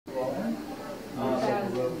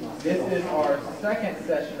This is our second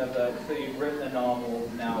session of the So You've Written a Novel,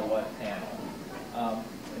 Now What panel.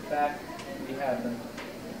 In fact, we have the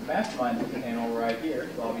mastermind of the panel right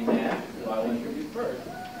here, Bobby Nash, who I will introduce first.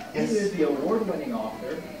 Yes. He is the award-winning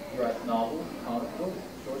author. He writes novels, comic books,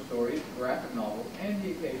 short stories, graphic novels, and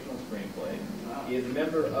the occasional screenplay. He is a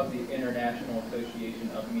member of the International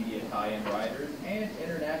Association of Media Tie-In Writers and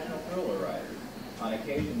International Thriller Writers. On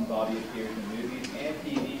occasion, Bobby appears in movies and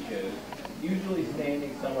TV shows, usually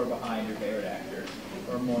standing somewhere behind your favorite actor.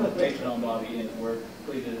 For more information on Bobby and his work,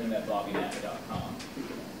 please visit him at bobbynash.com.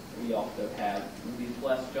 We also have Lee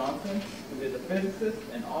Les Johnson, who is a physicist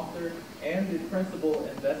and author and the principal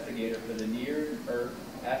investigator for the Near-Earth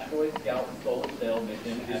Asteroid Scout Solar Sail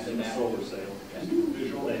mission at the NASA. Solar sail.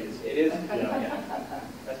 Visual aids. It is. Yeah.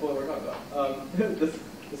 That's what we're talking about.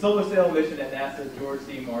 The Solar Sail mission at NASA's George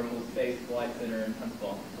C. Marshall Space Flight Center in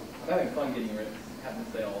Huntsville. I'm having fun getting rid of having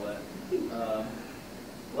to say all that.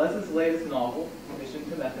 Les's latest novel, Mission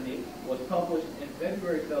to Methane, was published in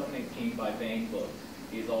February 2018 by Bain Books.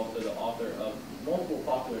 He is also the author of multiple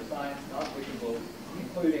popular science nonfiction books,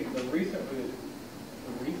 including the recently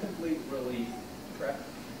released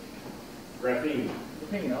Graphene.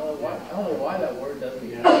 I don't know why that word doesn't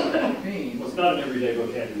Yeah. graphene. Well, it's not an everyday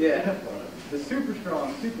vocabulary. Yeah. The super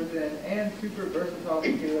strong, super thin, and super versatile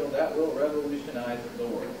material that will revolutionize the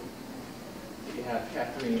world. We have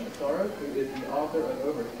Catherine Asaro, who is the author of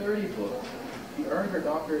over 30 books. She earned her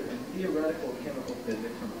doctorate in theoretical chemical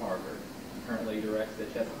physics from Harvard. She currently directs the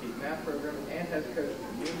Chesapeake math program and has coached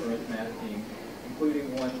numerous math teams,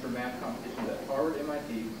 including one for math competitions at Harvard,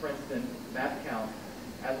 MIT, Princeton, Math Count,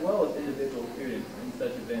 as well as individual students in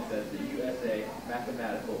such events as the USA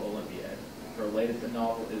Mathematical Olympiad. Her latest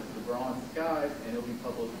novel is The Bronze Skies, and it will be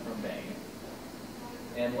published from Bain.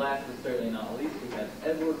 And last but certainly not least, we have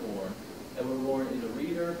Edward Warren. Edward Warren is a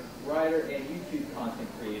reader, writer, and YouTube content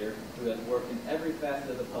creator who has worked in every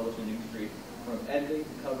facet of the publishing industry, from editing to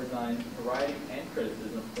cover design to writing and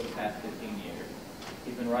criticism for the past 15 years.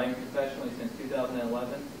 He's been writing professionally since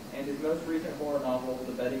 2011, and his most recent horror novel,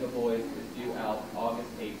 The Bedding of Boys, is due out August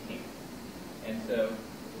 18th. And so,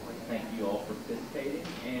 I'd like to thank you all for participating,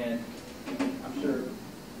 and I'm sure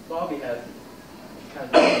Bobby has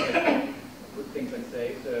good things to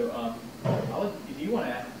say. So, if you want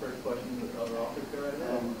to ask the first question with other authors, go right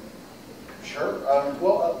ahead. Sure.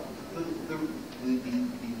 The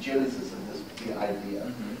genesis of this, the idea.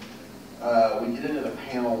 Mm-hmm. We did it at a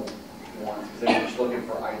panel once because they were just looking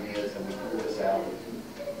for ideas, and we threw this out.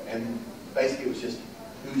 And basically, it was just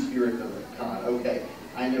who's here at the con. Okay,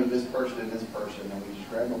 I know this person, and we just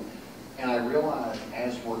grabbed them. And I realized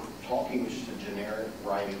as we're talking, it was just a generic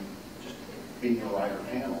writing, just being a writer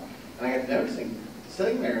panel. And I got noticing,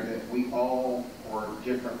 sitting there, that we all were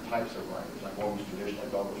different types of writers. Like one was traditionally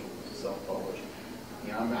published, one was self-published.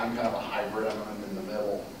 You know, I'm kind of a hybrid. I'm in the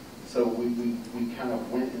middle. So we kind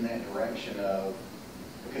of went in that direction of,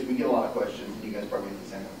 because we get a lot of questions, and you guys probably get the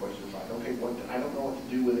same questions, like, okay, I don't know what to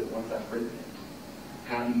do with it once I've written it.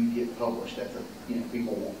 How do you get published? That's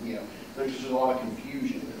people, there's just a lot of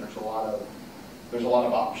confusion, and there's a lot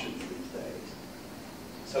of options these days.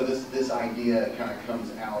 So this idea kind of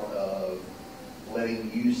comes out of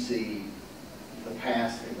letting you see the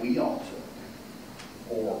path that we all took,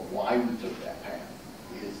 or why we took that path.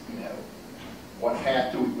 Is, what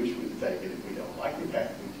path do we wish we had taken if we don't like the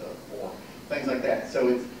path we took, or things like that. So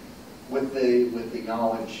it's with the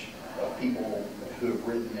knowledge of people who have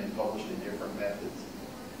written and published in different methods,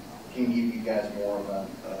 can give you guys more of a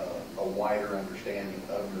wider understanding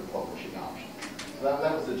of your publishing options. So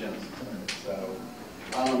that was the genesis of it. So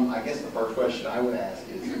I guess the first question I would ask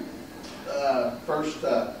is, first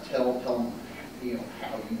tell them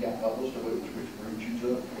how you got published, or which route you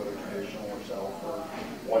took, whether traditional or self or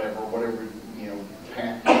whatever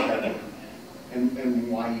path you had, and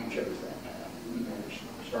why you chose that path. You want to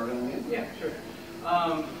start on that? Yeah, sure.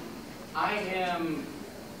 I am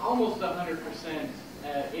almost 100%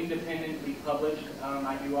 independently published.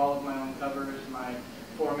 I do all of my own covers, my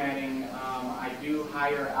formatting. I do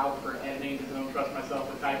hire out for editing because I don't trust myself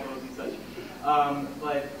with typos and such.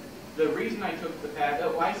 But the reason I took the path,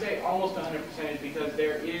 I say almost 100% is because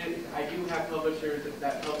I do have publishers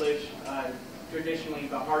that publish traditionally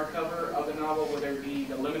the hardcover of the novel, whether it be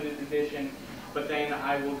the limited edition, but then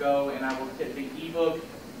I will go and I will take the ebook,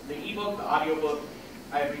 the audiobook.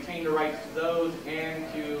 I have retained the rights to those and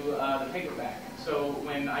to the paperback. So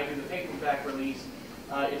when I do the paperback release,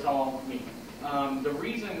 it's all me. The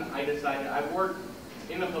reason I decided, I've worked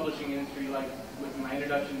in the publishing industry, like with my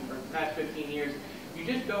introduction, for the past 15 years. You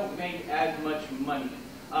just don't make as much money.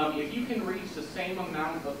 If you can reach the same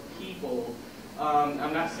amount of people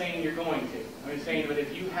I'm not saying you're going to. I'm just saying that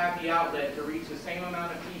if you have the outlet to reach the same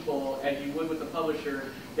amount of people as you would with the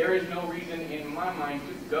publisher, there is no reason in my mind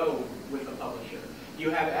to go with the publisher. You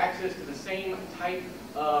have access to the same type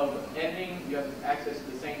of editing. You have access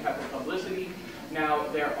to the same type of publicity. Now,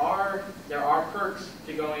 there are perks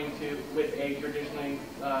to going to with a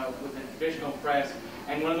traditional press,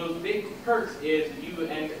 and one of those big perks is you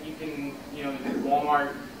can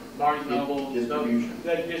Walmart, Barnes & Noble, Distribution.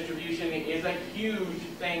 the distribution is a huge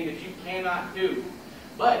thing that you cannot do.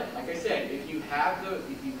 But like I said, if you have the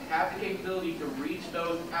capability to reach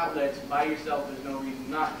those outlets by yourself, there's no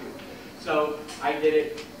reason not to. So I did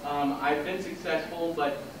it. I've been successful,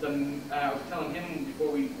 but I was telling him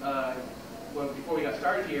before we got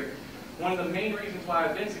started here, one of the main reasons why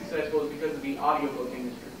I've been successful is because of the audiobook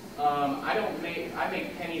industry. I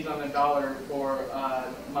make pennies on the dollar for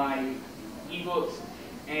my ebooks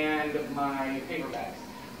and my paperbacks.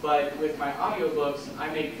 But with my audiobooks, I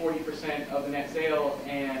make 40% of the net sale,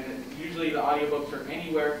 and usually the audiobooks are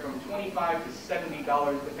anywhere from $25 to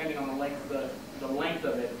 $70, depending on the length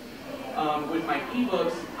of it. With my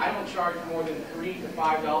ebooks, I don't charge more than $3 to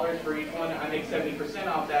 $5 for each one. I make 70%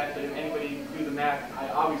 off that, but if anybody do the math, I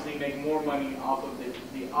obviously make more money off of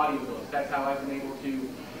the audiobooks. That's how I've been able to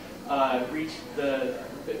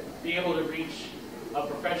be able to reach a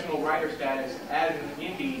professional writer status as an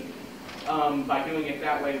indie by doing it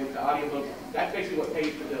that way with the audiobooks. That's basically what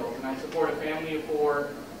pays the bills, and I support a family of four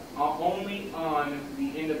only on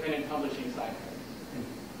the independent publishing side of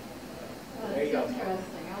things. There you go.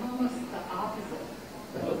 Interesting. I'm almost the opposite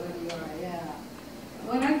of what you are, yeah.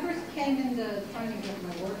 When I first came into trying to get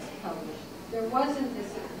my works published, there wasn't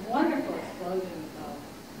this wonderful explosion of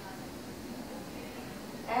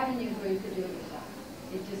avenues where you could do it yourself.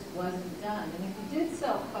 It just wasn't done. And if you did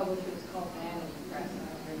self-publish, it was called vanity press.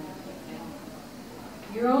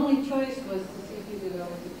 Your only choice was to see if you could go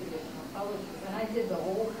with the traditional publishers. And I did the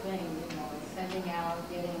whole thing, sending out,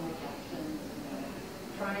 getting rejections,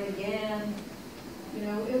 trying again.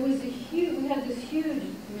 It was we had this huge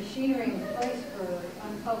machinery in place for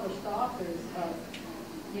unpublished authors of,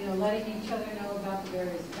 letting each other know about the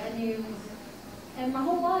various venues. And my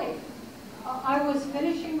whole life, I was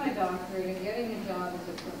finishing my doctorate and getting a job as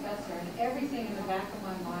a professor, and everything in the back of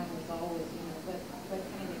my mind was always, but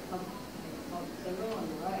can I get published? They're real on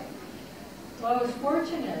the right. Well, I was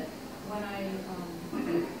fortunate when I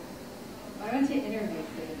went to interview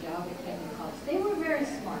for the job at Kenyon College. They were very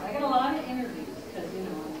smart. I got a lot of interviews because,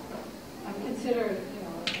 I'm considered,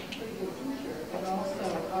 a pretty good teacher, but also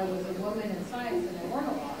I was a woman in science and there weren't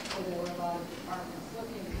a lot, so there were a lot of departments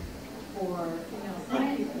looking for,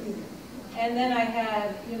 scientists. And then I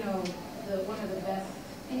had, one of the best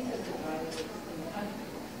thesis advisors in the country,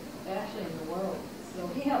 actually in the world. So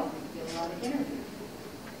he helped me get a lot of interviews.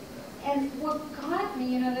 And what got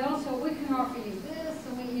me, they also, we can offer you this,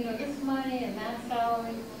 and this money and that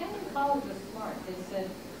salary. Kenyon College was smart. They said,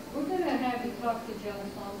 we're going to have you talk to Joan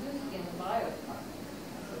Slomzuski in the bio department.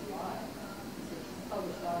 I said, why? He said, she's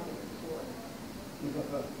published author before.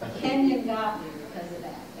 Kenyon got me because of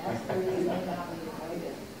that. That's the reason they got me to write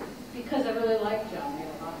it. Because I really liked Joan. We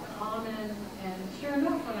had a lot in common. And sure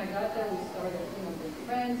enough, when I got there, we started, being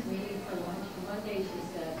friends, meeting for lunch. And one day she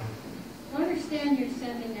said, I understand you're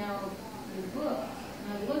sending out your books. And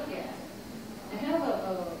I look at it. I have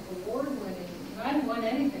a award-winning, I hadn't won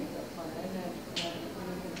anything so far. I didn't have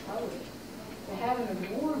anything published. To have an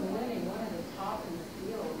award-winning, one of the top in the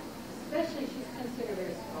field, especially she's considered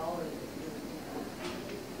very scholarly,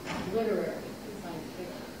 literary, science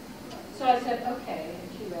fiction. So I said, okay, and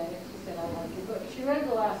she read it. She said, I like your book. She read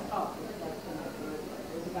the last talk, which that's when I wrote it.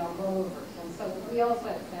 It was about rollovers. And so we also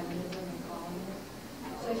had feminism in common.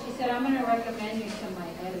 So she said, I'm going to recommend you to my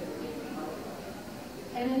editor.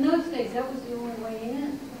 And in those days, that was the only way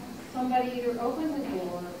in. Somebody either opened the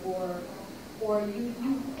door or you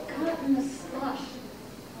got in the slush.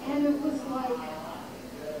 And it was like,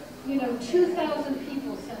 2,000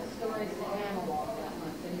 people sent stories to Analog that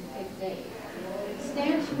month, and it picked days.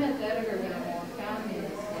 Stan Schmidt, the editor of Analog, found me in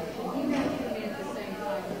this section. He mentioned me at the same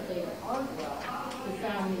time as David Hartwell, who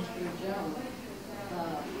found me through Joan.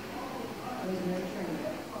 I was nurturing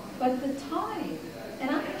it. But the time, and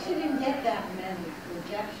I actually didn't get that many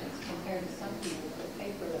rejections compared to some people who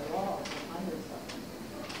pay for their laws, hundreds of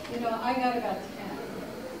them. I got about 10.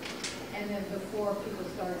 And then before people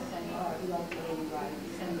started saying, oh, you like the way you write,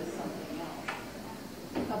 send us something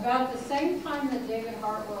else. About the same time that David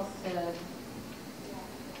Hartwell said,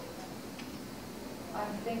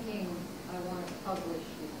 I'm thinking I want to publish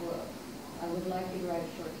your book. I would like you to write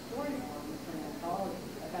a short story for me for an anthology.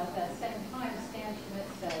 About that same time, Stan Schmidt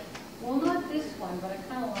said, well, not this one, but I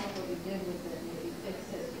kind of like what you did with it.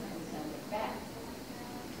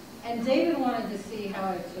 And David wanted to see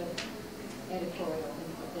how I took editorial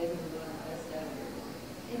input. David was one of the best editors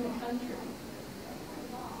in the country.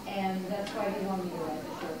 And that's why he wanted me to write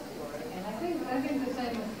the short story. And I think the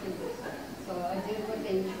same was previous. So I did what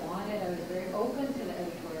they each wanted. I was very open to the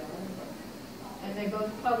editorial input. And they both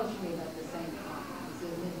published me about the same time. This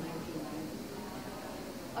is in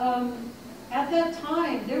 1990. At that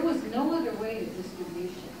time, there was no other way to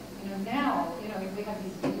distribution. Now, we have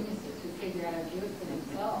these geniuses who figure out how to do it for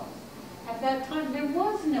themselves. At that time, there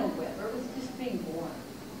was no web, or it was just being born.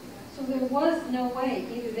 So there was no way.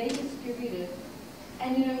 Either they distributed,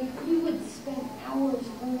 and you would spend hours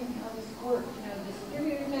learning how this worked. The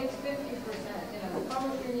distributor takes 50%. The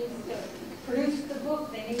publisher needs to produce the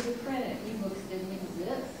book. They need to print it. E-books didn't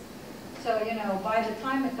exist. So, by the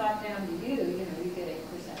time it got down to you, you get 8%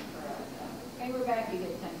 for a paperback, you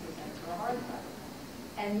get 10% for a hardcover.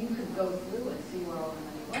 And you could go through and see where all the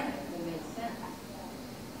money went. It made sense.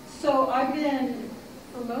 So I've been,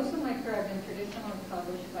 for most of my career, I've been traditionally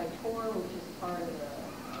published by Tor, which is part of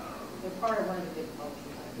they're part of one of the big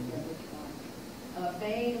publishers. I forget which one.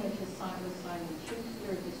 Bain, which is was signed in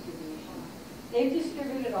Schuster Distribution. They've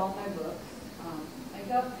distributed all my books. I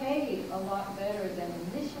got paid a lot better than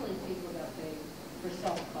initially people got paid for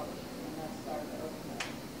self-publishing, and that started to open up.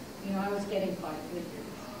 I was getting 5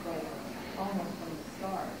 figures right almost from the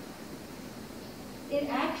start. It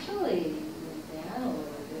actually went down a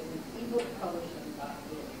little bit when ebook publishing got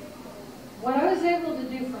big. What I was able to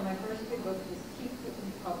do for my first big book was keep the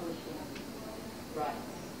publishing rights,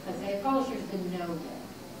 because the publishers didn't know yet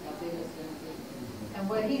how big it was going to be. And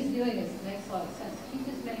what he's doing makes a lot of sense. Keep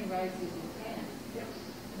as many rights as you can.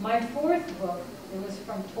 My fourth book, it was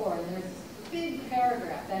from Tor, and there's this big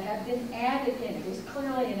paragraph that had been added in. It was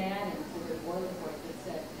clearly an add-in to the boilerplate that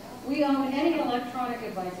said, we own any electronic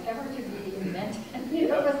device ever to be invented. It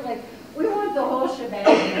was like, we want the whole shebang,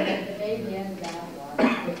 the baby and the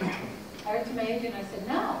bathwater. I went to my agent and I said,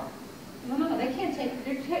 no, they can't take,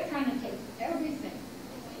 they're trying to take everything.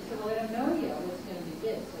 She said, well, they don't know yet what's going to be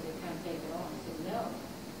big, so they're trying to take it all. I said, no,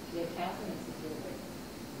 the attachments to do it.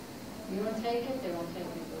 You won't take it, they won't take it.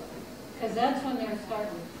 Because that's when they're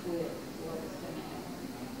starting to twig what's going to happen.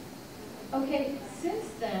 Okay,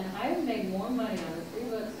 since then, I've made more money on the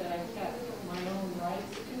 3 books that I kept my own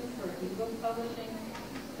rights to for ebook publishing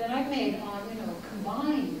than I've made on,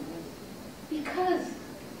 combined. Because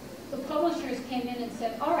the publishers came in and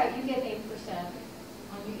said, all right, you get 8%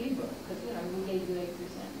 on your ebook, because, we gave you 8%.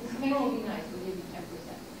 This may all be nice, we'll give you 10%.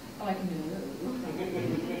 I'm like,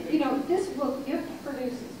 no. This book, you have to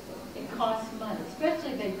produce this book. It costs money,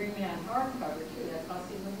 especially if they bring me out hardcover, too. That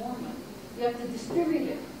costs even more money. You have to distribute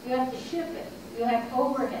it. You have to ship it. You have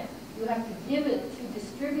overhead. You have to give it to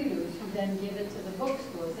distributors who then give it to the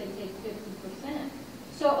bookstores. They take 50%.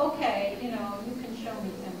 So, okay, you can show me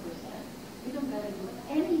 10%. You don't got to do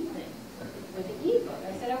anything with the ebook.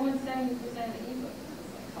 I said, I want 70% of the ebook.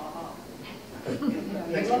 I was like,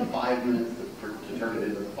 It takes them 5 minutes to turn it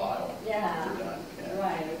into the file. Yeah,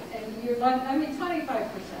 right. And you're like, 25%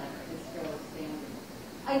 is fairly standard.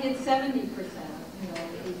 I get 70%, of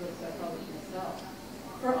the ebooks I publish myself.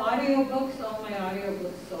 For audiobooks, all my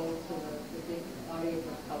audiobooks sold to the big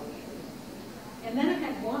audiobook publishers. And then I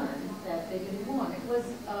had one that they didn't want. It was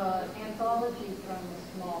an anthology from a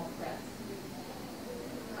small press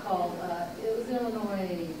called, it was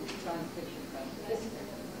Illinois Science Fiction Press District,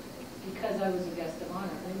 because I was a guest of honor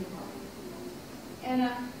at Lincoln. And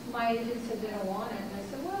my agent said they don't want it. And I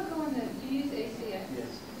said, well, go on the, do you use ACX?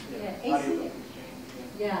 Yes. Yeah, ACX.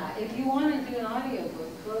 Yeah, if you want to do an audiobook,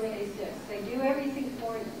 go to ACX. They do everything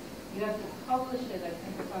for you. You have to publish it, I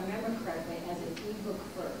think, if I remember correctly, as an ebook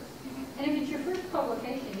first. And if it's your first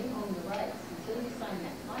publication, you own the rights. Until you sign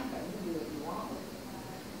that contract, you do what you want with it.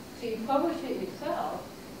 So you publish it yourself,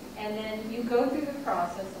 and then you go through the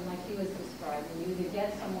process, and like he was describing, you either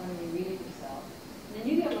get someone or you read it yourself, and then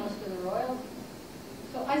you get most of the royalties.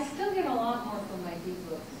 So I still get a lot more from my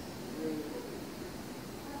ebooks through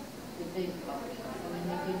the big publishers. I mean,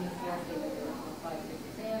 they give me 4 figures on 5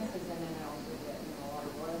 figure advances, and then I also get a lot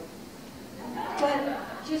of royalties. But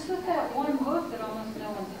just with that one book that almost no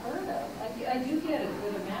one's heard of, I do get a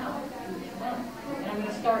good amount each month. And I'm going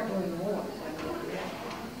to start doing more. So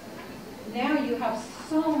now you have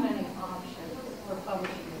so many options for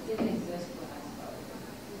publishing that didn't exist when I started.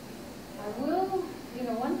 I will,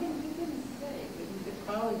 one thing he didn't say, but you could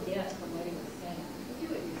probably guess from what he was saying. You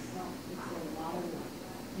do it yourself. It's a lot of work.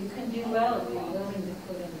 You can do well if you're willing to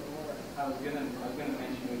put in the work. I was gonna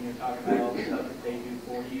mention when you're talking about all the stuff that they do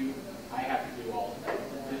for you, I have to do all of that.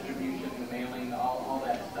 The distribution, the mailing, all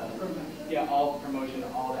that stuff. Yeah, all the promotion,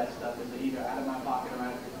 all that stuff is either out of my pocket or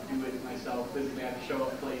I have to do it myself. Physically, I have to show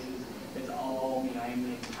up places. all me. I am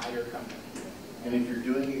the entire company. And if you're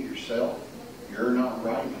doing it yourself, you're not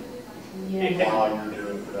writing Yeah. while you're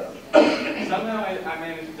doing production. Somehow I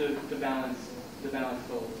managed to balance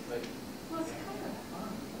both. Like, Well, it's kind of fun.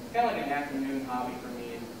 it's kind of like an afternoon hobby for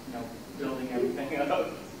me, building everything up.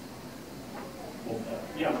 Well,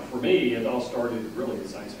 yeah, for me, it all started really at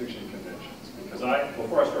science fiction conventions. Because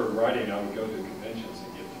before I started writing, I would go to conventions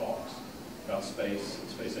and give talks about space and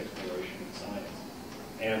space exploration and science.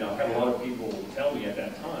 And I had a lot of people tell me at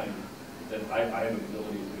that time that I have an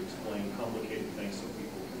ability to explain complicated things so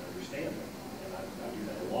people can understand them. And I do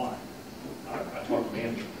that a lot. I talk to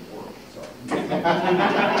management at work, sorry.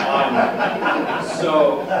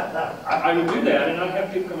 So I would do that, and I'd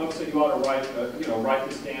have people come up and say, you ought to write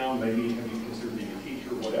this down, maybe have you considered being a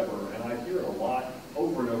teacher, whatever. And I hear it a lot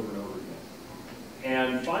over and over and over again.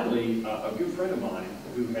 And finally, a good friend of mine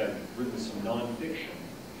who had written some nonfiction,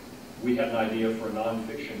 we had an idea for a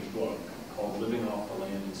nonfiction book called Living Off the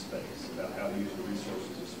Land in Space, about how to use the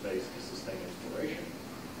resources of space to sustain exploration.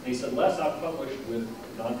 And he said, Les, I've published with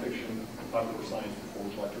nonfiction, popular science before,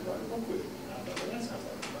 would you like to write a book with me? And I thought, well, that sounds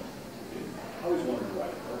like a fun thing to do. I always wanted to write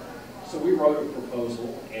a book. So we wrote a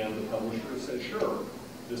proposal, and the publisher said, sure.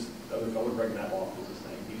 This other fellow, Greg Matloff was his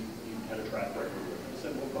name, he had a track record with it. He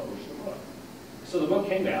said, we'll publish the book. So the book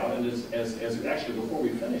came out, and as actually before we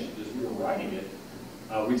finished it, as we were writing it,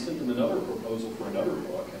 we sent them another proposal for another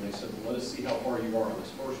book, and they said, well, let us see how far you are on this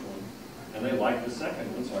first one. And they liked the second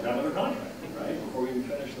one, so I got another contract, right, before we even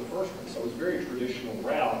finished the first one. So it was a very traditional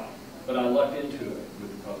route, but I lucked into it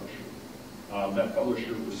with the publisher. That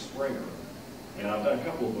publisher was Springer, and I've done a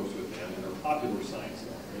couple of books with them, and they're popular science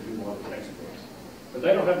now. They do a lot of textbooks. But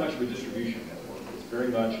they don't have much of a distribution network. It's very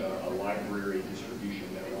much a library distribution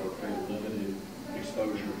network, very limited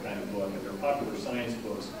exposure kind of book, and their popular science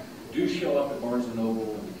books do show up at Barnes &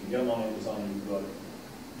 Noble, and you can get them on Amazon ebook,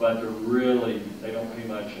 but they don't pay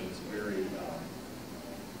much, and it's a very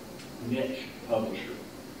niche publisher.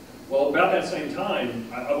 Well, about that same time,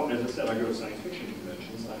 as I said, I go to science fiction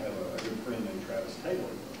conventions. I have a good friend named Travis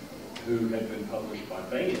Taylor, who had been published by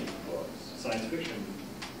Bain Books, science fiction,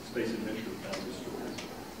 space adventure kinds of stories.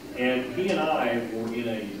 And he and I were in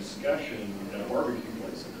a discussion at a barbecue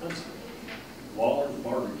place in Huntsville, Waller's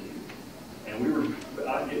Barbecue. And we were,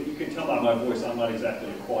 you can tell by my voice, I'm not exactly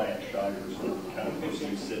a quiet, shy, or sort of kind of person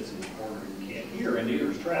who sits in the corner and you can't hear, and neither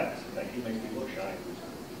is Travis. In fact, he makes me look shy.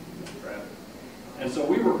 Travis. And so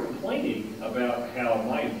we were complaining about how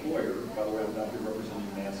my employer, by the way, I'm not here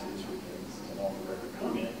representing NASA this weekend, this is an off-the-record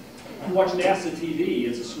comment. You watch NASA TV,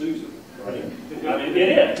 it's a snoozer, right? I mean, it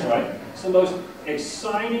is, right? It's the most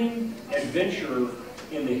exciting adventure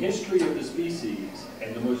in the history of the species,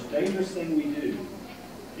 and the most dangerous thing we do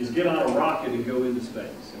is get on a rocket and go into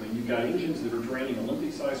space. I mean, you've got engines that are draining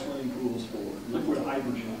Olympic-sized swimming pools for liquid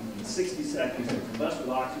hydrogen in 60 seconds, and combust with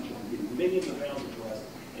oxygen, and get millions of pounds of thrust.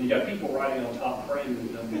 And you got people riding on top praying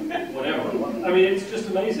with whatever. I mean, it's just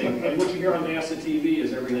amazing. And what you hear on NASA TV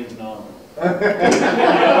is everything's nominal. And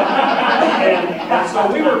so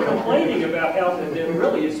we were complaining about how that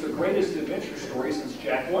really it's the greatest adventure story since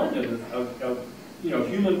Jack London of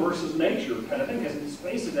human versus nature kind of thing, because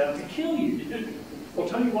space is out to kill you. Well,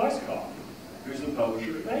 Tony Weisskopf, who's the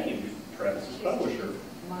publisher of Bain, who's Travis's publisher,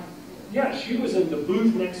 yeah, she was in the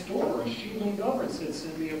booth next door, and she leaned over and said,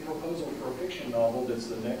 send me a proposal for a fiction novel that's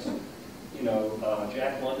the next,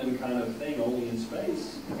 Jack London kind of thing, only in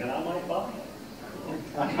space, and I might buy it.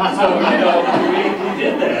 So, we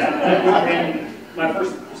did that, and my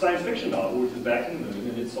first science fiction novel, which is Back in the Moon,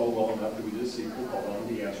 and it sold well enough that we did a sequel called On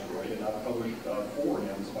the Asteroid, and I've published 4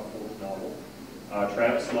 now. It's my 4th novel.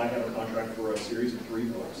 Travis and I have a contract for a series of 3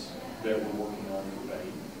 books that we're working on for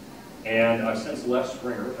Bain. And I've since left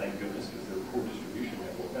Springer, thank goodness, because they're a poor distribution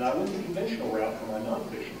network. And I went the conventional route for my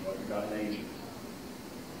nonfiction book and got an agent.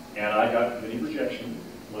 And I got many rejection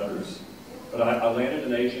letters, but I landed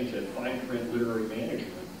an agent at Fine Print Literary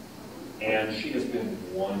Management, and she has been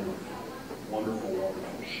wonderful, wonderful,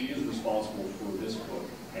 wonderful. She is responsible for this book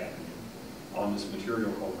happening on this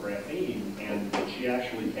material called graphene, and she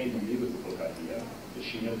actually came to me with the book idea that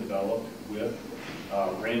she had developed with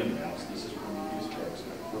Random House. This is from these books,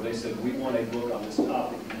 where they said, we want a book on this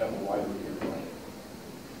topic, you have a wider viewpoint.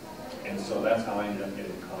 And so that's how I ended up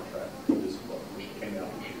getting a contract for this book, which came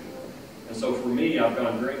out this year. And so for me, I've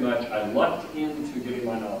gone very much, I lucked into getting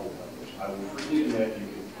my novel published. I will freely admit, you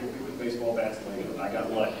can hit me with baseball bats later, I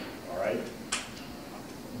got lucky, all right?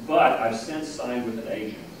 But I've since signed with an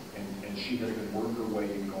agent, and she has been working her way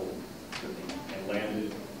in gold to me and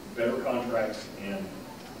landed better contracts and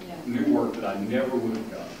new work that I never would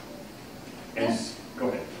have done. And go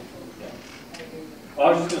ahead. Yeah. Well,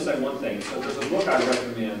 I was just going to say one thing. So there's a book I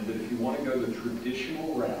recommend that if you want to go the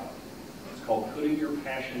traditional route, it's called Putting Your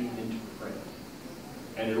Passion into Print.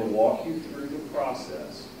 And it'll walk you through the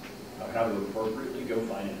process of how to appropriately go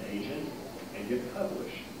find an agent and get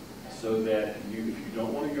published. So that if you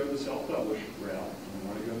don't want to go the self-published route, you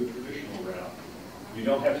want to go the traditional route, you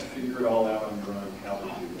don't have to figure it all out on your own how to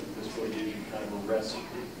do it. This book gives you kind of a recipe.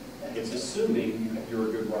 It's assuming you're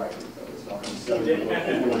a good writer, though. It's not going to tell you what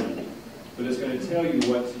to do. But it's going to tell you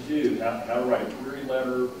what to do, how to write a query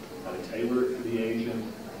letter, how to tailor it for the agent,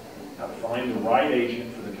 how to find the right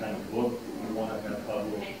agent for the kind of book that you want to have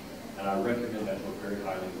published. And I recommend that book very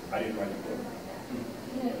highly. I didn't write the book.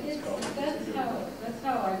 Yeah, that's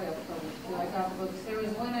how I got published too. I got books. There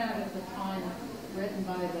was one out at the time written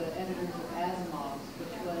by the editors of Asimov's,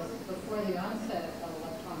 which was before the onset of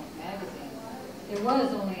electronic magazines. There was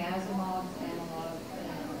only Asimov's, Analog, and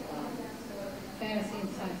fantasy and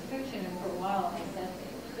science fiction, and for a while SF.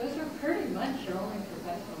 Those were pretty much your only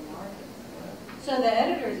professional markets. So the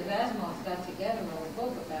editors of Asimov's got together and wrote a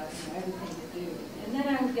book about everything to do. And then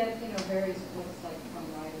I would get various books like from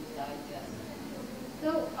Writer's Digest.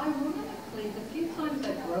 So ironically, the few times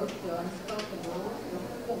I wrote the unspoken rules, there were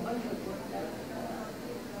a whole bunch of books out there.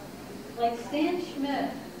 Like Stan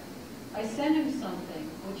Schmidt, I sent him something,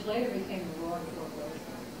 which later became the Roaring Fork Roast.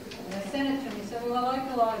 And I sent it to him. He said, well, I like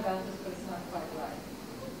a lot about this, but it's not quite right.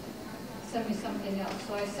 Send me something else.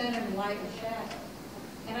 So I sent him Light and Shadow.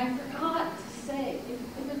 And I forgot to say, if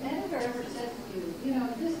an editor ever says to you,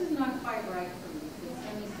 this is not quite right for me, so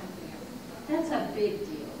send me something else. That's a big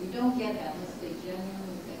deal. You don't get that unless they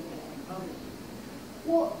genuinely think they can publish it.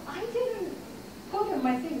 Well, I didn't put in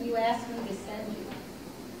my thing, you asked me to send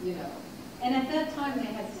you, And at that time they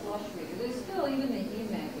had Slush Reader. There's still, even the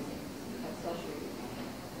e-magazines had Slush Reader.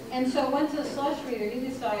 And so I went to the Slush Reader. He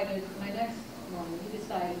decided, my next one, he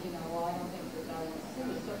decided, well, I don't think the guy in the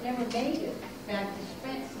city. So it never made it back to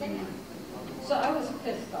Spain. So I was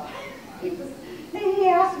pissed off. He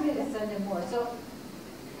asked me to send him more. So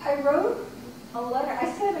I wrote a letter.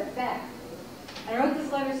 I sent it back. I wrote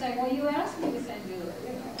this letter saying, well, you asked me to send you a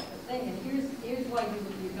thing, and here's why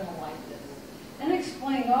you're going to like this. And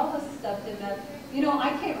explained all this stuff to them. I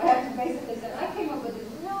basically said, I came up with this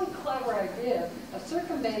really clever idea of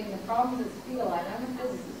circumventing the problems at Steelite. I'm a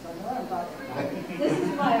physicist, so I know what I'm talking about. This is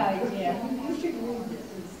my idea. You should read this.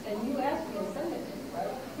 And you asked me to send it to you,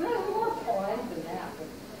 right? But I was more polite than that. But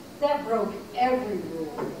that broke every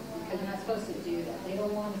rule, because you're not supposed to do that. They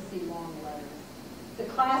don't want to see long letters. The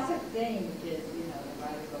classic thing is, the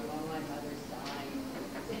writer goes, oh, my mother's dying.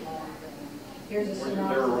 It's a long thing. Here's a synopsis.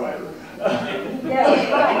 They're a writer.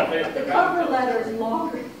 Yeah, right. The cover letter is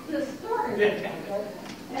longer than the story.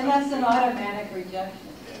 And that's an automatic rejection.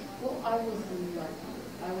 Well, I was lucky.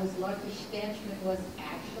 I was lucky. Stan Schmidt was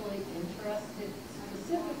actually interested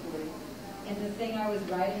specifically in the thing I was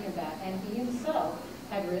writing about. And he himself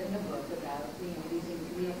had written a book about using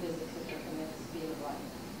real physics to circumvent the speed of light.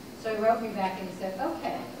 So he wrote me back and he said,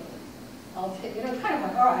 okay, I'll take, kind of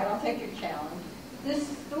like, all right, I'll take your challenge. This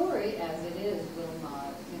story, as it is, will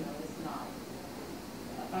not, it's not,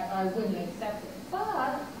 I wouldn't accept it.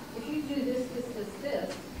 But if you do this,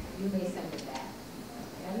 you may send it back.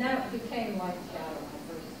 And that became Light and Shadow, my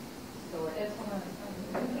first story.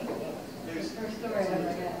 That's the first story I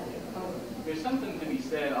ever had. There's something to be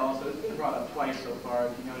said also. It's been brought up twice so far.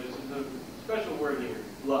 If you notice, there's a special word here,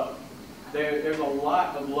 luck. There's a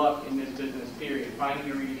lot of luck in this business, period. Finding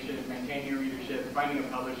your readership, maintaining your readership, finding a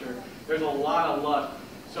publisher. There's a lot of luck.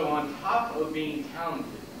 So on top of being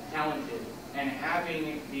talented, and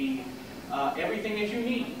having the everything that you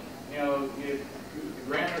need, the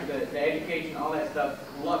grammar, the education, all that stuff,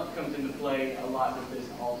 luck comes into play a lot with this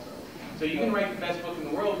also. So you can write the best book in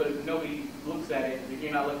the world, but if nobody looks at it, if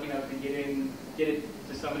you're not lucky enough to get it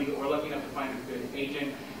to somebody, or lucky enough to find a good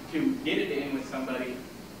agent to get it in with somebody,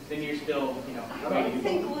 then you're still, I don't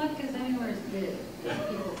think luck is anywhere good.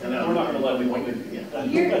 And we're not going to let them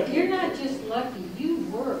You're not just lucky, you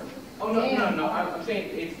work. Oh, no. I'm saying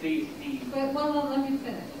it's the... But, well, let me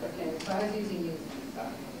finish. Okay, so I was using you.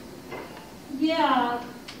 Yeah,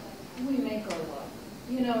 we make our luck.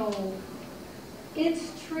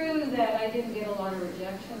 It's true that I didn't get a lot of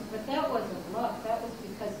rejections, but that wasn't luck. That was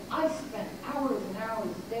because I spent hours and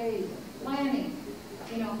hours, days planning.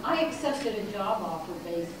 I accepted a job offer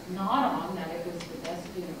based not on that it was the best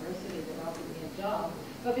university that offered me a job,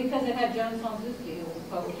 but because it had John Sonzuski, who was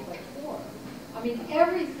published by Tor. I mean,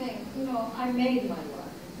 everything, I made my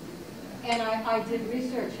luck. And I did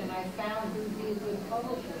research, and I found who'd be a good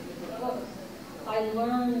publisher for the books. I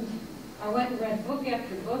went and read book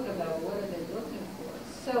after book about what are they looking for.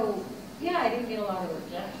 So, yeah, I didn't get a lot of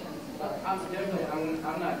rejections,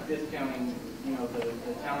 I'm not discounting, you know, the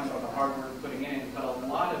talent or the hard work putting in it, but a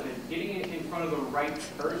lot of it, getting it in front of the right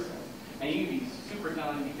person. And you can be super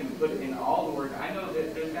talented, you can put in all the work. I know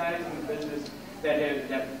that there's guys in the business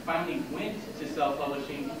that finally went to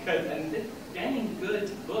self-publishing because, and they're dang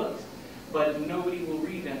good books, but nobody will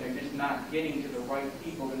read them. They're just not getting to the right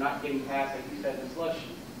people. They're not getting past, like you said,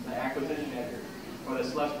 the acquisition editors, or the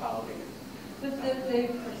slush pile readers. But they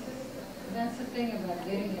persist. That's the thing about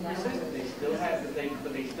getting it out there. They still have,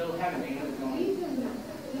 but they still haven't been able to go. Even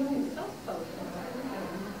doing self-publishing.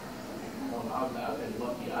 I've been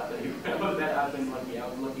lucky. I'll tell you about that. I've been lucky. I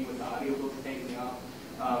was lucky with the audiobooks taking me off.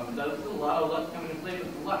 There's a lot of luck coming into play,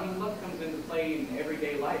 but luck comes into play in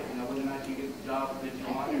everyday life. You know, whether or not you get the job that you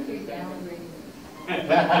want or things like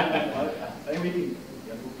that. I think we can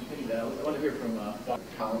continue that. I want to hear from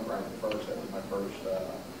Comic writing first. That was my first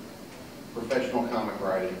professional comic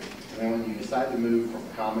writing. And then when you decide to move from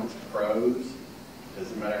comics to prose,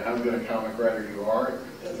 doesn't matter how good a comic writer you are,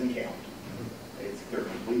 it doesn't count. They're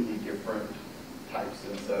completely different types.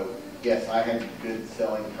 And so, yes, I had good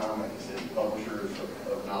selling comics, and publishers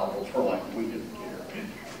of novels were like, we didn't care.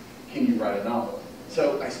 Can you write a novel?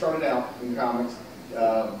 So I started out in comics.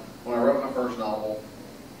 When I wrote my first novel,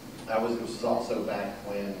 this was also back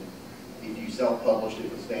when if you self-published,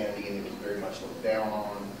 it was vanity and it was very much looked down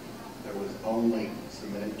on. There was only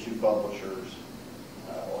submitted to publishers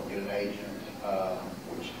or get an agent,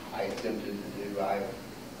 which I attempted to do.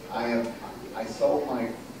 I sold my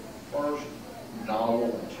first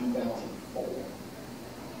novel in 2004.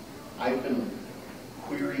 I've been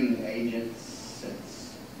querying agents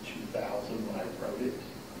since 2000 when I wrote it,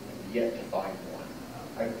 and yet to find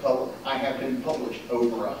one. I have been published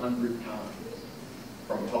over 100 times,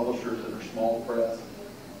 from publishers that are small press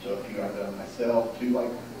to a few I've done myself to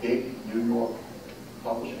like big New York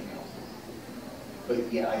publishing houses.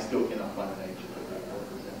 But yeah, I still cannot find an agent that will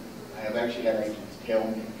represent me. I have actually had agents tell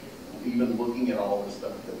me, even looking at all the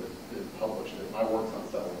stuff that was published, that my work's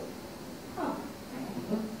not sellable. Huh.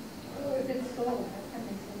 Well, if it's sold, how can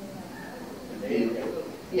they sell that?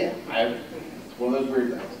 Yeah, it's one of those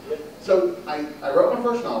weird things. So I wrote my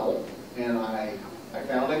first novel, and I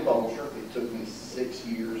found a publisher. It took me 6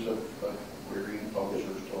 years of querying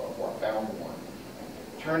publishers before I found one.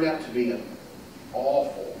 It turned out to be an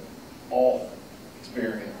awful, awful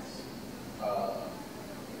experience.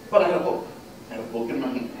 But I had a book. I had a book in my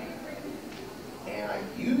hand. And I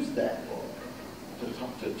used that book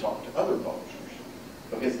to talk to other publishers,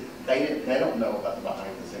 because they don't know about the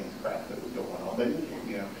behind the scenes crap that was going on.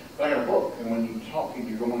 But I got a book, and when you talk and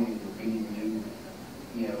you're going and you're meeting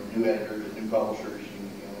new editors, new publishers,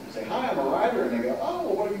 you say, "Hi, I'm a writer," and they go, "Oh,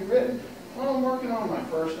 well, what have you written?" "Well, I'm working on my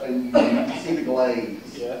first," and you see the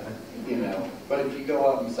glaze, Yeah. But if you go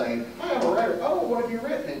up and say, "Hi, I'm a writer," "Oh, what have you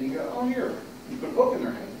written?" and you go, "Oh, here," you put a book in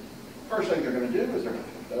their hand. First thing they're going to do is they're going to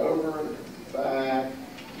flip it over, back.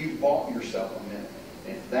 You've bought yourself a minute.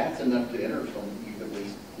 And if that's enough to interest them, you've at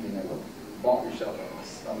least, bought yourself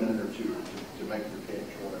a minute or two to make your pitch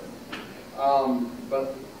or whatever.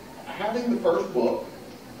 But having the first book,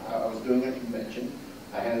 I was doing a convention.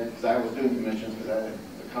 Because I was doing conventions because I had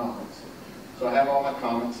the comics. So I have all my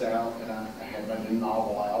comics out, and I had my new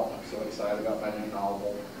novel out. I'm so excited about my new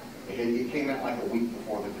novel. It came out like a week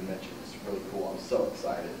before the convention. It's really cool. I'm so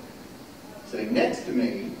excited. Sitting next to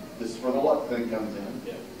me, this is where the luck thing comes in.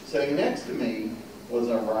 Yeah. Sitting next to me was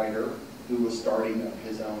a writer who was starting up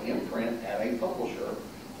his own imprint at a publisher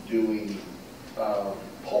doing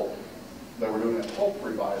pulp. They were doing a pulp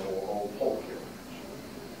revival of old pulp characters.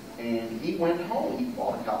 And he went home. He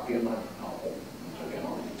bought a copy of my novel and took it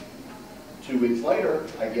home. 2 weeks later,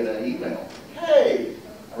 I get an email. "Hey,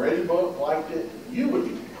 I read your book, liked it. You would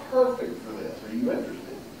be perfect for this. Are you interested?"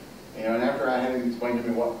 And after I had him explain to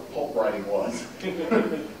me what pulp writing was,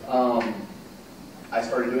 I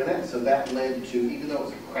started doing that. So that led to, even though it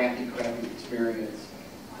was a crappy experience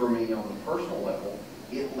for me on the personal level,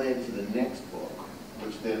 it led to the next book,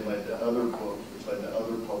 which then led to other books, which led to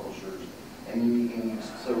other publishers.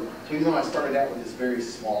 So even though I started out with this very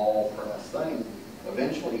small press thing,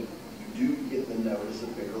 eventually you do get the notice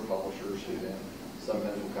of bigger publishers who then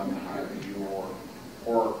sometimes will come and hire you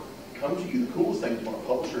or come to you. The coolest thing is when a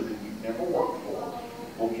publisher that you've never worked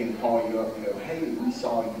for can call you up and go, "Hey, we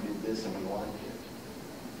saw you did this and we liked it.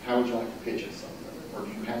 How would you like to pitch us something? Or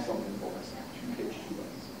do you have something for us to pitch to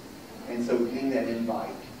us?" And so getting that invite,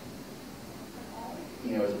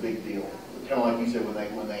 is a big deal. Kind of like you said,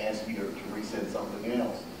 when they ask you to resend something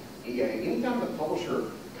else. Yeah, anytime the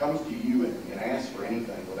publisher comes to you and asks for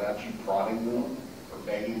anything without you prodding them or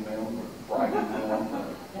begging them or bribing them,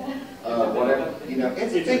 whatever,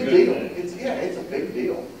 it's a big deal. It's a big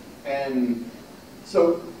deal. And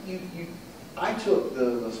so I took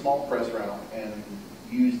the small press route and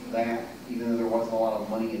used that, even though there wasn't a lot of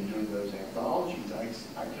money in doing those anthologies.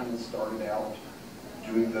 I kind of started out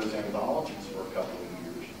doing those anthologies for a couple of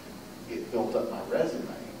years. It built up my resume.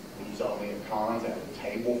 When you saw me at cons, I had a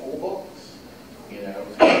table full of books. You know, it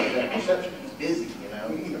was kind of that perception. He's busy, you know,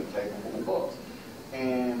 he's got a table full of books.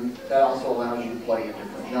 And that also allows you to play in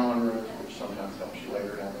different genres, which sometimes helps you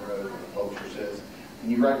later down the road when the publisher says,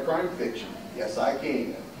 "Can you write crime fiction?" "Yes, I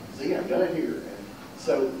can." "See, I've done it here." And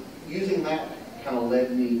so using that kind of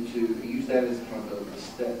led me to use that as kind of the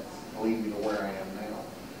steps to lead me to where I am now.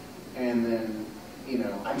 And then, you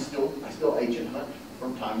know, I still agent hunt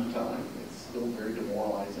from time to time. It's still very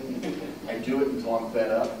demoralizing. I do it until I'm fed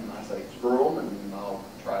up and I say, screw them, and I'll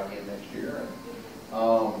try again next year.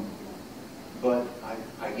 But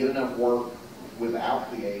I get enough work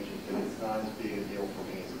without the agent that it's not as big a deal for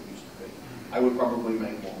me as it used to be. I would probably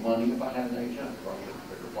make more money if I had an agent. I'd probably get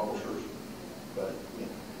bigger publishers. But you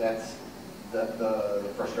know, that's the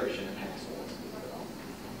frustration and hassle.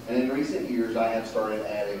 And in recent years, I have started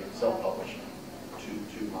adding self-publishing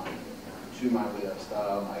to my list.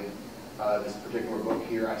 This particular book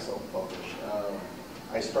here, I self-published.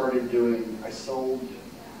 I sold.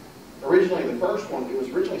 Originally, the first one, it was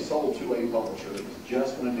originally sold to a publisher that was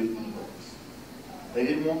just going to do ebooks. They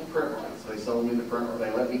didn't want the print rights. They sold me the print rights. They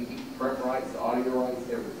let me keep the print rights, the audio rights,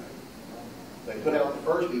 everything. They put out the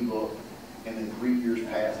first ebook, and then 3 years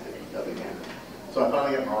passed, and nothing happened. So I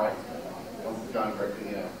finally got my rights back. Once the contract,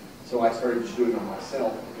 you know. So I started just doing them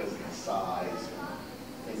myself because of the size.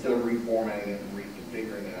 Instead of reformatting it and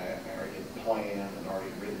reconfiguring it, I already had planned and already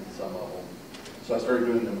written some of them. So I started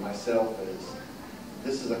doing them myself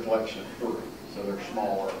this is a collection of 3, so they're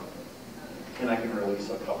smaller, and I can release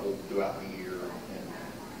a couple throughout the year. And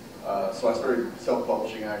so I started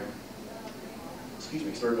self-publishing.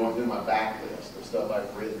 Started going through my backlist of stuff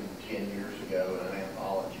I've written 10 years ago in an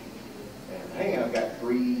anthology. And hey, I've got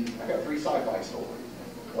three sci-fi stories.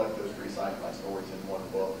 And collect those 3 sci-fi stories in one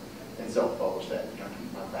book and self-publish that and kind of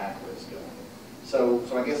keep my backlist going. So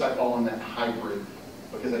I guess I fall in that hybrid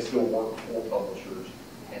because I still work for publishers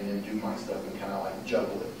and then do my stuff and kind of like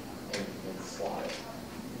juggle it and slide it.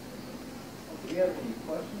 Do you have any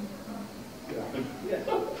questions? Yeah. Yeah,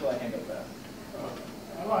 so I hang up fast.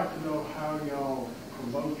 I'd like to know how y'all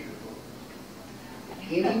promote your books.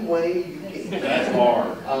 Any way you can. That's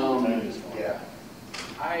hard. Yeah.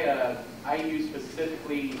 I use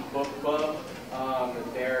specifically BookBub.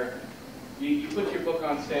 You put your book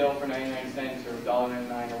on sale for 99 cents or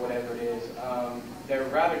 $1.99 or whatever it is. They're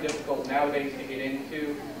rather difficult nowadays to get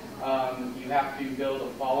into. You have to build a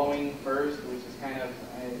following first, which is kind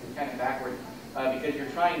of backward. Because you're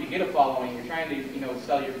trying to get a following, you're trying to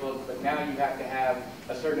sell your book, but now you have to have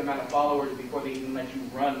a certain amount of followers before they even let you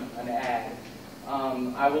run an ad.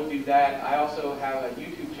 I will do that. I also have a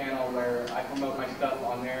YouTube channel where I promote my stuff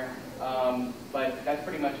on there, but that's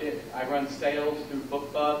pretty much it. I run sales through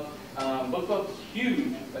BookBub. BookBub's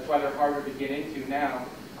huge. That's why they're harder to get into now.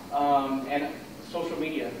 And social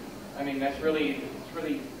media. I mean, it's really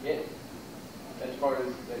it. As far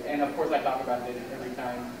as, and of course I talk about it every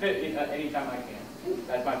time, anytime I can.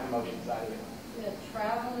 That's my promotion side of it. Yeah,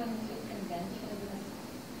 traveling to conventions,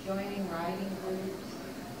 joining writing groups,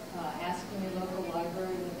 asking your local library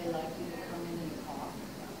would they like you to come in and talk.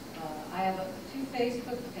 I have 2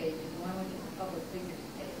 Facebook pages, one which is a public figures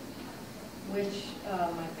page, which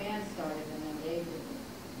my fans started and then they did.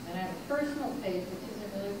 And I have a personal page, which isn't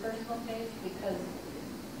really a personal page because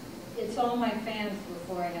it's all my fans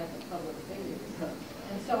before I have the public figures.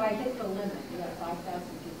 And so I hit the limit. We got 5,000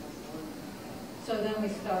 people. So then we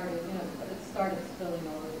started, it started spilling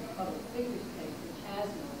over the public figures page, which has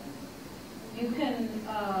no limit. You can,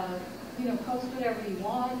 post whatever you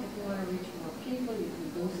want. If you want to reach more people, you can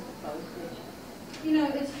boost the post, which,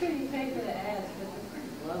 it's true you pay for the ads, but they're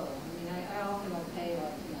pretty low. I mean, I often will pay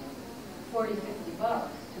like, $40, $50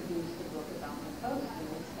 to boost the book about my post, and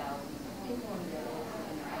it's thousands of people and get a lot of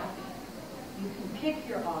interaction. You can pick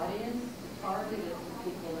your audience, target it to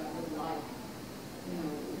people that would like,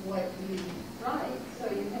 what you write. So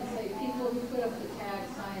you can say people who put up the tag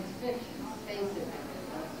science fiction, space adventure,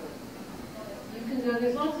 that sort of thing. You can go,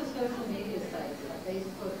 there's lots of social media sites, like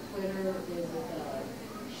Facebook, Twitter, there's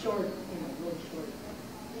short, really short.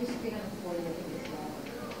 It used to be 140, I think it's long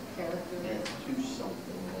characters. Yeah, 2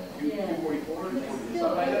 something. Yeah. 244?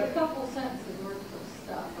 Still, there's a couple sentences worth of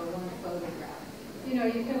stuff or one photograph.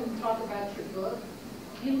 You can talk about your book.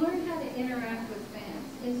 You learn how to interact with fans.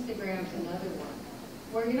 Instagram's another one,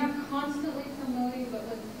 where you're not constantly promoting, but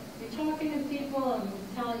when you're talking to people and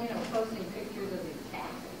telling, posting pictures of your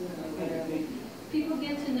cat, whatever, people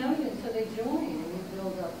get to know you, and so they join, and you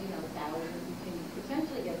build up, you know, thousands. You can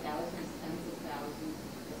potentially get thousands, tens of thousands.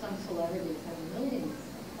 Some celebrities have millions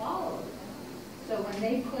of followers. So when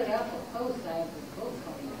they put up a post, I have this book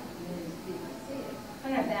coming out, millions of people see it.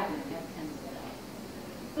 I don't have that many, I have tens of thousands.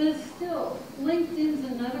 But it's still, LinkedIn's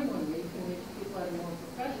another one where you can reach people at a more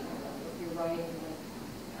professional level. If you're writing like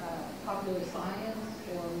popular science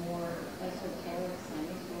or more esoteric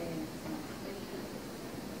science-oriented science fiction.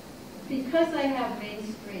 Because I have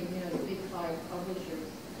mainstream, you know, the big five publishers,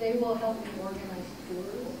 they will help me organize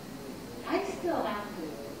tours. I still have to,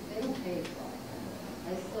 they don't pay for it.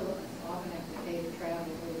 I still often have to pay to travel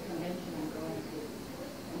to the convention I'm going to.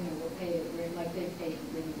 You know, we'll pay to bring, like they pay to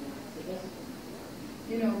bring me out to this one.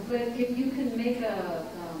 You know, but if you can make a,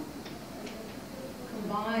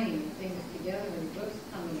 combine things together in books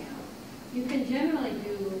coming out, you can generally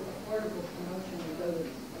do affordable promotion of those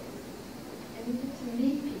places. And to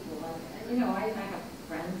meet people, you know, I have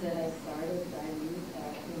friends that I started, I meet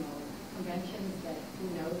at, you know, conventions that who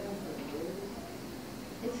know them for years.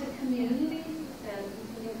 It's a community that you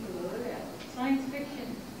can get the word out. Science fiction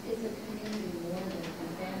is a community more than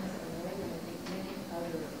fantasy, more than I think many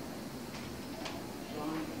other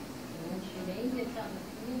genres. And once you name it on the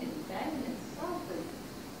community, that in itself is,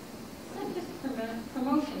 it's not just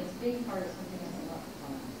promotion, it's being part of something that's a lot of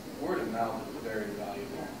fun. Word of mouth is very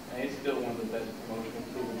valuable, and it's still one of the best promotional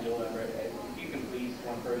tools you'll ever. If you can please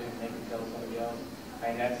one person, they can tell somebody else. I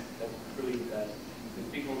mean, that's truly the best.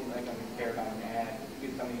 Because people like I care about an ad. If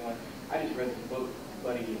you get something like, I just read this book,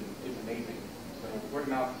 buddy, and it's amazing. So word of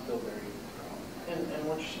mouth is still very strong. And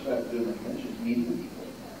what's about doing, like you mentioned, meeting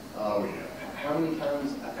people. How many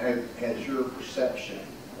times has your perception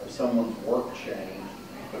of someone's work changed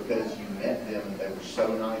because you met them and they were so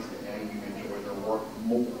nice that now you enjoy their work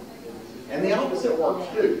more? And the opposite works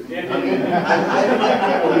too. I mean, I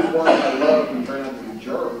have people whose work I love and turn out to be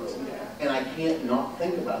jerks, and I can't not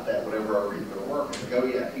think about that whenever I read their work and go,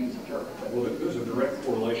 yeah, he was a jerk. Well, there's a direct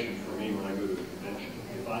correlation for me when I go to a convention.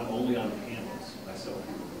 If I'm only on panels, I sell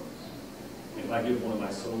fewer books. If I give one of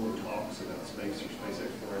my solo talks about space or space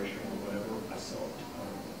exploration or whatever, I sell a ton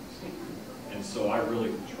of books. And so I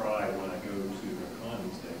really try when I go to the con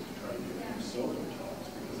these days to try to give them solo talks,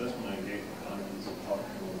 because that's when I engage with audience and talk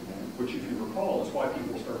to them. Which, if you recall, is why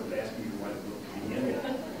people started asking you to write a book to begin with,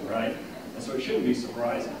 right? And so it shouldn't be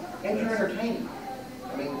surprising. And you're entertaining.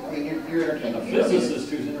 I mean, you're entertaining. A physicist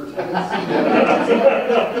who's entertaining.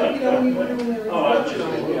 You know, when you wonder when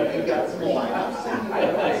they're you've got some laughs.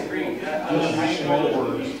 I agree.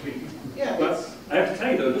 Yeah, But I have to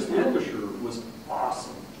tell you though, this publisher was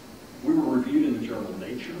awesome. We were reviewed in the journal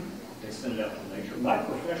Nature. They sent it out to Nature. My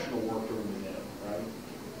professional work during the net, right?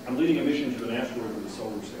 I'm leading a mission to an asteroid with a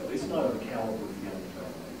solar sail. It's not of the caliber of the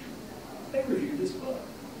journal Nature. They reviewed this book.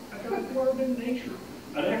 I got a blurb in Nature.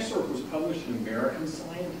 An excerpt was published in American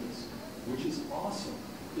Scientist, which is awesome.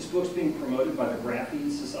 This book's being promoted by the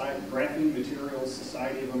Graphene Materials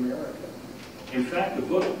Society of America. In fact, the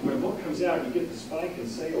book, when a book comes out, you get the spike in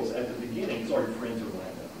sales at the beginning. It's all your friends are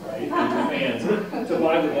lined up, right? And your fans to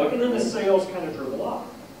buy the book, and then the sales kind of dribble off.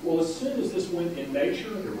 Well, as soon as this went in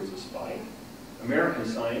Nature, there was a spike. American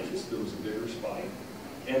Scientist, there was a bigger spike.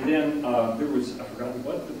 And then there was, I forgot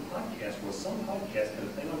what the podcast was, some podcast had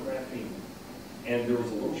a thing on graphene. And there was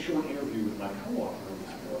a little short interview with my co-author of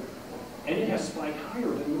this book. And it has spiked higher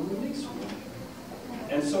than the release one.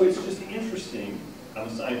 And so it's just interesting, I'm a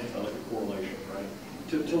scientist, I look at correlation, right?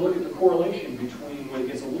 To look at the correlation between when it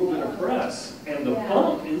gets a little bit of press and the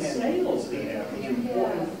bump in sales they have.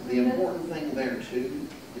 The important thing there too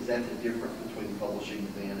is that the difference between publishing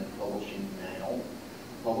then and publishing now.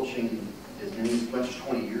 Publishing is as much as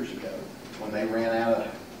 20 years ago when they ran out of,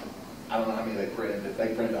 I don't know how many they printed, but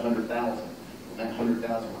they printed 100,000. When that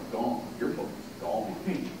 100,000 were gone, your book was gone.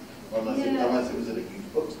 Unless it was at a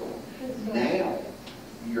huge bookstore. Now,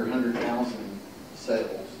 your 100,000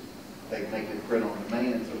 sales, they make it print on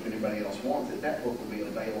demand, so if anybody else wants it, that book will be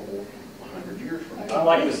available 100 years from now. I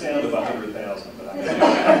like the sound of 100,000, but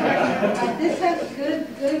This has good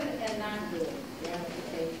and not good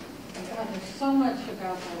ramifications. There's so much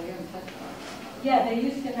about that we haven't touched on. Yeah, they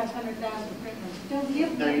used to have 100,000 print runs. Don't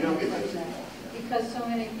give No, you don't get like those that anymore. because so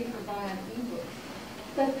many people buy on ebooks.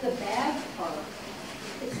 But the bad part,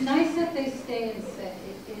 it's nice that they stay in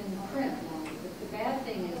print longer, but the bad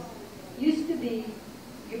thing is, used to be,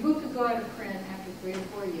 your book could go out of print after 3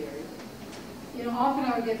 or 4 years. You know, often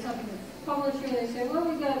I would get something from the publisher, they say, well,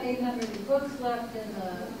 we've got 800 books left in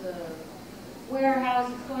the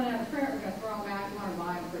warehouse, it's going out of print, we're going to throw them out, you want to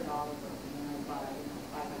buy them for $1 or something, and I buy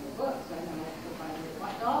 500 books, I know I have to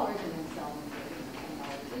 $500 and then sell them for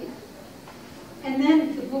 $10 each. And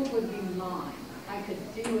then the book would be mine. I could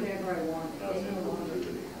do whatever I wanted. They no longer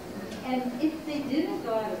do. And if they didn't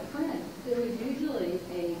go out of print, there was usually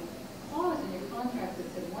a clause in your contract that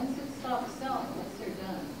said once it stops selling, once they're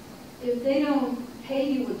done, if they don't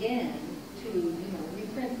pay you again to,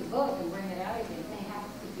 reprint the book and bring it out again, they have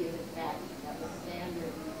to give it back. That was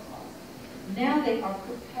standard clause. Now they are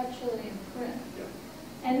perpetually in print.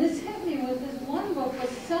 And this hit me with this one book was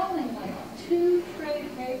selling like 2 trade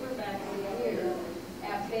paperbacks a year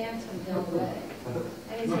at Bantam Del Rey.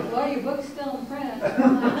 And he said, well, your book's still in print. But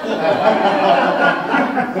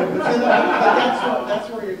that's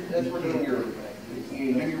where you do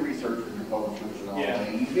your research with your publishers and all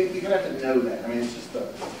that. You have to know that. I mean, it's just the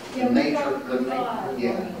nature.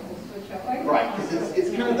 Right, because it's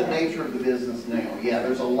kind of the nature of the business now. Yeah,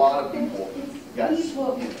 there's a lot of people. Ebooks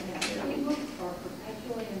are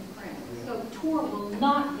perpetually in print. So Tor will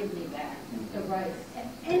not give me back the rights to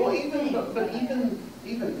anything. Well,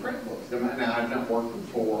 even print books. Now, I've not worked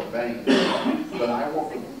with Tor or Bank, but I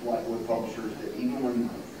work with publishers that even when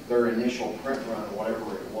their initial print run or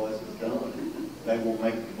whatever it was is done, they will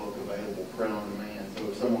make the book available print on demand. So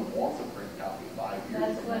if someone wants a print copy 5 years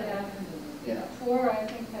That's from what now, happened. yeah. Tor, I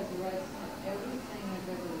think, has the rights to everything I've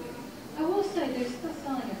ever written. I will say they're still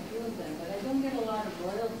selling a few of them, but I don't get a lot of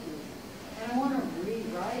royalties. And I want to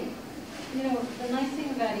rewrite. The nice thing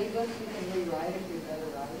about ebooks, you can rewrite if you're a better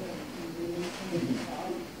writer and you release them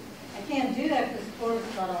yourself. I can't do that because Tor's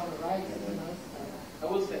got all the rights to most stuff. I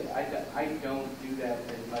will say I don't do that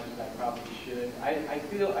as much as I probably should. I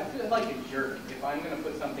feel like a jerk if I'm going to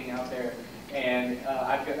put something out there and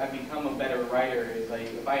I've become a better writer. Is like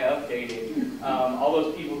if I update it, all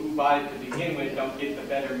those people who bought it to begin with don't get the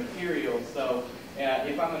better material. So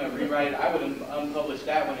if I'm going to rewrite it, I would unpublish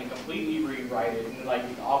that one and completely rewrite it and like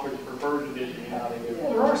offers for first edition. How they do it.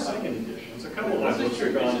 Well, there are second editions. A couple of my books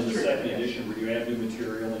have gone to the second edition where you add new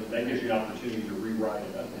material and that gives you an opportunity to rewrite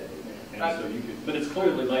and update it. And so you could, but it's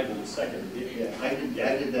clearly labeled as second edition. Yeah,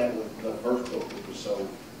 I did that with the first book, which was so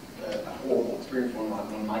a horrible experience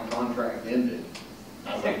when my contract ended.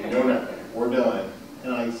 I was like, no, nothing, we're done.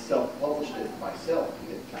 And I self-published it myself to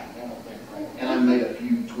get it back out. And I made a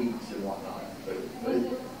few tweaks and whatnot. But Was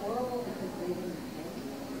it horrible because they didn't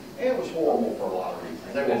pay? it was horrible for a lot of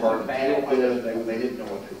reasons. They were hard to deal with. They didn't know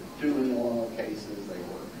what to do in a lot of cases. They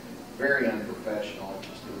were very unprofessional.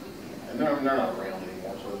 And they're not around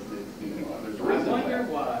anymore, so there's a reason. I wonder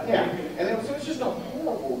why. Yeah, and it was just a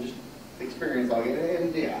horrible experience. Like,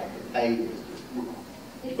 and yeah, the pay was just.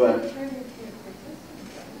 It's But not true to your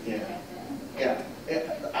persistence. yeah.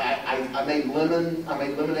 I made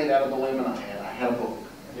lemonade out of the lemon I had. I had a book.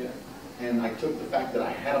 Yeah. And I took the fact that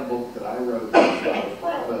I had a book that I wrote that I was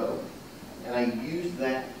proud of, and I used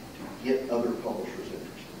that to get other publishers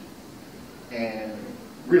interested. And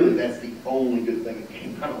really, that's the only good thing that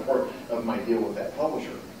came out of my deal with that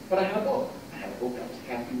publisher. But I had a book. I had a book I was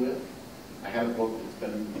happy with. I had a book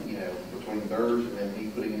that's been, between theirs and then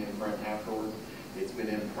me putting it in print afterwards. It's been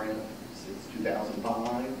in print since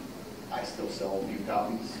 2005. I still sell a few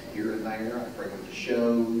copies here and there. I bring them to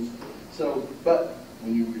shows. So, but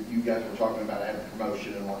when you guys were talking about having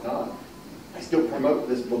promotion and whatnot, I still promote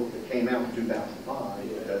this book that came out in 2005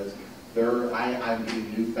 because I'm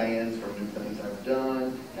getting new fans from new things I've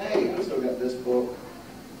done. Hey, I still got this book.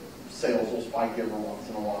 Sales will spike every once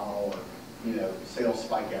in a while, or sales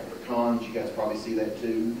spike after cons. You guys probably see that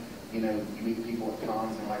too. You meet people at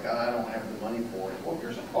cons and like, I don't have the money for it. Well,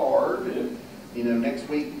 here's a card. And, next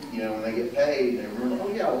week, when they get paid, they remember,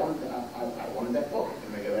 oh yeah, I wanted that book,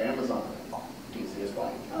 and they go to Amazon. You see a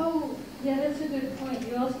spike. Oh, yeah, that's a good point.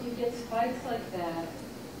 You get spikes like that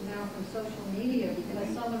now from social media because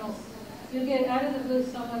you'll get out of the blue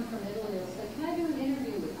someone from Italy will say, can I do an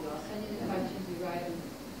interview with you? I'll send you the questions you write them.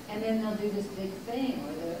 And then they'll do this big thing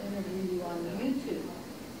where they'll interview you on YouTube.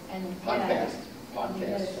 And Podcast. you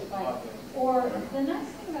get a spike. Or the nice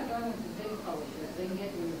thing about going with the big publishers, they can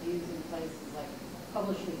get your reviews in places like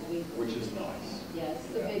Publishers Weekly. Which is nice. Yeah, it's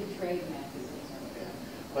the big trade magazine.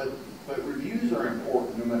 Yeah. But reviews are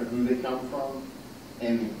important no matter who they come from.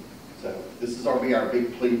 And so this is our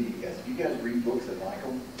big plea to you guys. If you guys read books and like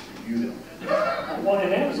them, review them. Well,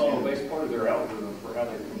 and Amazon will base part of their algorithm for how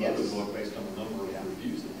they promote Yes. the book based on the number of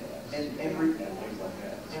reviews it has. And things like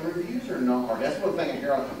that. And reviews are not hard. That's one thing I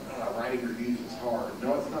hear, writing reviews is hard.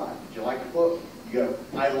 No, it's not. Did you like the book? You go,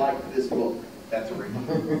 I like this book. That's a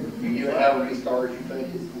review. You give it however many stars you think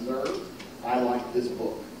it deserves. I like this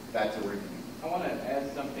book. That's a review. I want to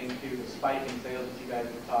add something to the spike in sales that you guys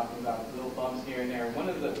were talking about, little bumps here and there. One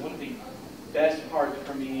of the best parts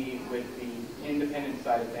for me with the independent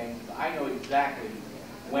side of things is I know exactly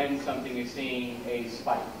when something is seeing a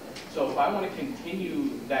spike. So if I want to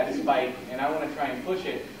continue that spike and I want to try and push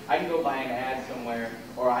it, I can go buy an ad somewhere,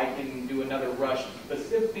 or I can do another rush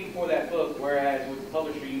specifically for that book, whereas with the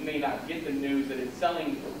publisher, you may not get the news that it's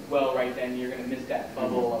selling well right then. You're going to miss that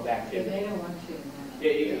bubble of Yeah, activity. they don't want you.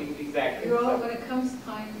 Yeah, exactly. You're all, when it comes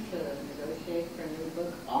time to negotiate for a new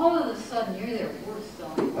book, all of a sudden you're their worst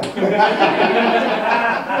selling. No,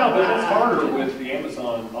 but it's harder with the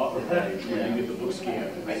Amazon author page where you get the book scan.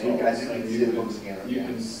 I do can see the book scanner. You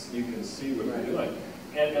can see what they're doing.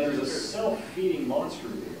 And there's a self-feeding monster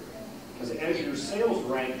there. Because as your sales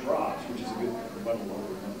rank drops, which is a good rebuttal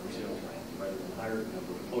over number of sales rank, rather than higher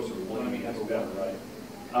number, closer to 1, I mean, that's better, right?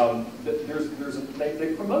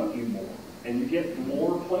 They promote you more, and you get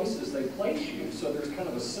more places they place you, so there's kind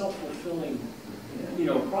of a self-fulfilling,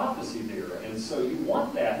 prophecy there. And so you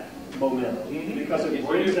want that momentum, because it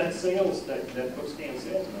brings that sales, that book scan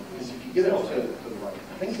sales number. Because if you get up to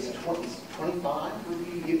I think it's 25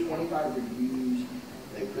 reviews, you get 25 reviews,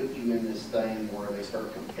 they put you in this thing where they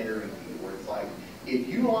start comparing you, where it's like, if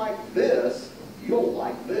you like this, you'll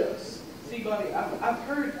like this. See, Bobby, I've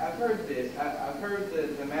heard this. I've heard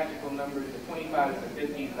the magical numbers, the 25s, the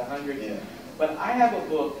 50s, the 100s. Yeah. But I have a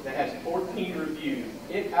book that has 14 reviews.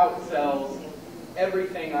 It outsells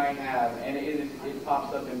everything I have, and it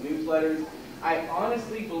pops up in newsletters. I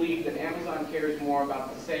honestly believe that Amazon cares more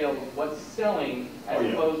about the sales, what's selling, as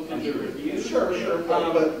opposed to the reviews. Sure.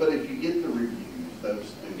 But if you get the reviews,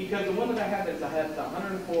 those do. Because the one that I have is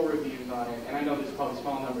 104 reviews on it, and I know this is probably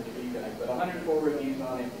small numbers for you guys, but 104 reviews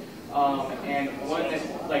on it, and one that's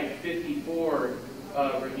like 54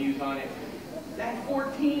 reviews on it. That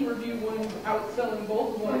 14 review one outselling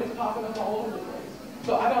both of them is popping up all over the place.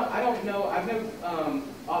 So I don't know. I've never.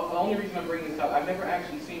 The only reason I'm bringing this up, I've never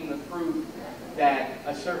actually seen the proof that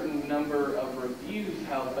a certain number of reviews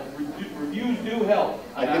help, but reviews do help.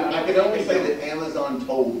 I can only say that Amazon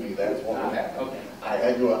told me that's what would happen. Okay. I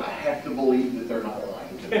have to believe that they're not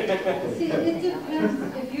lying to me. See, it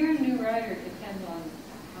depends, if you're a new writer, it depends on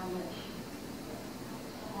how much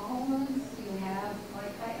tolerance you have.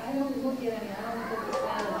 Like, I don't look at any, I don't look at the sales,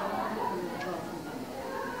 I don't look at the results.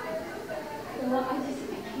 Well, I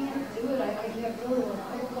can't do it. I get really like,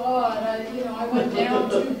 oh God, I went down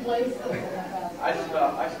 2 places.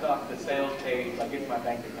 I stopped the sales page like it's my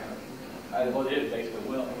bank account. Well, it is basically.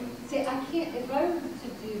 Well, See, I can't, if I were to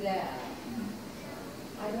do that,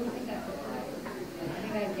 I don't think I could write. I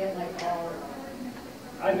think I'd get like all.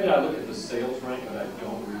 I admit I look at the sales rank, but I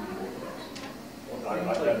don't read the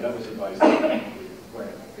book. That was advice.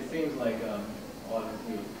 Right. It seems like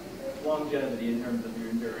obviously longevity in terms of your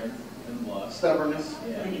endurance and luck. Stubbornness.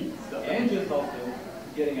 Yeah. And just also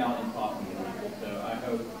getting out and talking to people. So I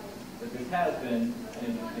hope that this has been an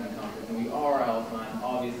interesting conference, and we are out of time.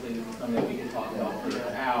 Obviously, this is something that we could talk about for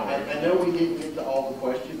hours. I know we didn't get to all the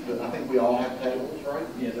questions, but I think we all have tables, right?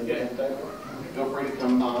 Yes. We have tables. Feel free to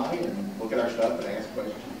come by and look at our stuff and ask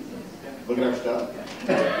questions. Look at our stuff.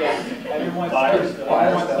 Everyone's Buy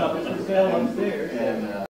our stuff is for sale upstairs. Yeah.